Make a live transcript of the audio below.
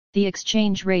The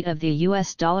exchange rate of the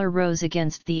US dollar rose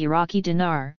against the Iraqi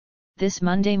dinar, this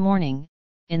Monday morning,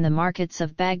 in the markets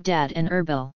of Baghdad and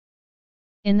Erbil.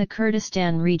 In the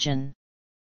Kurdistan region,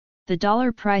 the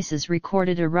dollar prices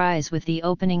recorded a rise with the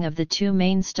opening of the two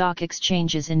main stock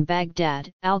exchanges in Baghdad,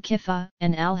 Al-Kifa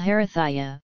and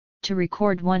Al-Harithaya, to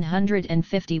record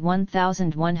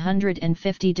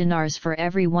 151,150 dinars for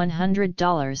every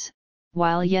 $100,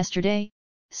 while yesterday,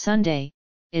 Sunday,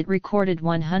 it recorded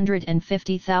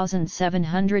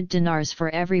 150,700 dinars for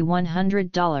every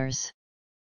 $100.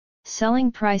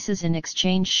 Selling prices in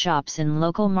exchange shops in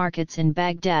local markets in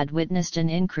Baghdad witnessed an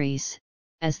increase,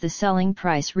 as the selling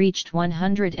price reached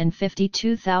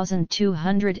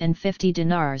 152,250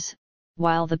 dinars,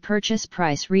 while the purchase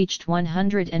price reached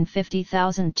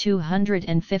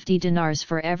 150,250 dinars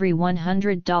for every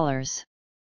 $100.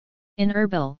 In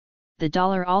Erbil, the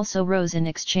dollar also rose in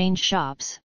exchange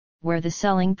shops, where the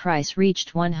selling price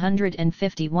reached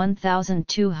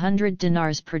 151,200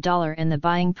 dinars per dollar and the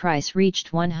buying price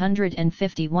reached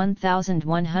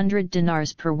 151,100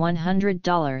 dinars per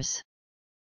 $100.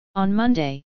 On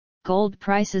Monday, gold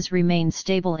prices remained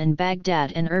stable in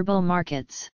Baghdad and Erbil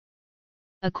markets.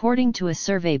 According to a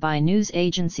survey by news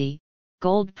agency,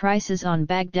 gold prices on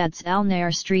Baghdad's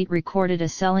Al-Nair Street recorded a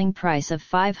selling price of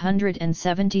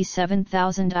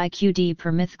 577,000 IQD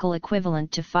per mythical,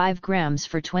 equivalent to 5 grams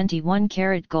for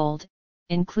 21-karat gold,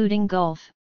 including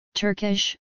Gulf,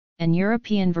 Turkish, and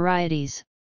European varieties,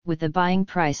 with a buying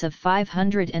price of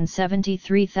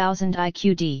 573,000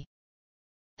 IQD.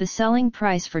 The selling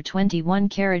price for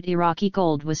 21-karat Iraqi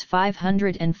gold was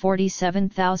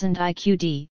 547,000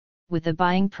 IQD, with a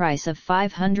buying price of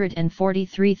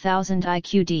 543,000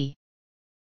 IQD.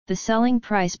 The selling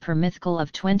price per mythical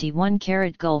of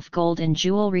 21-karat Gulf gold in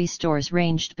jewelry stores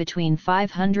ranged between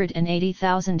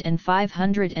 580,000 and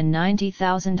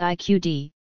 590,000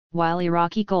 IQD, while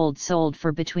Iraqi gold sold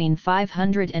for between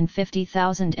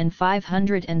 550,000 and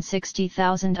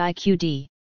 560,000 IQD.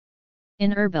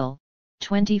 In Erbil,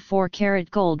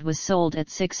 24-karat gold was sold at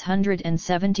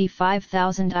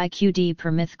 675,000 IQD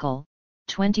per mythical,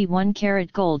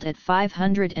 21-karat gold at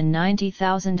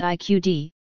 590,000 IQD,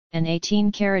 and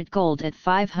 18-karat gold at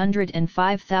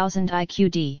 505,000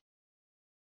 IQD.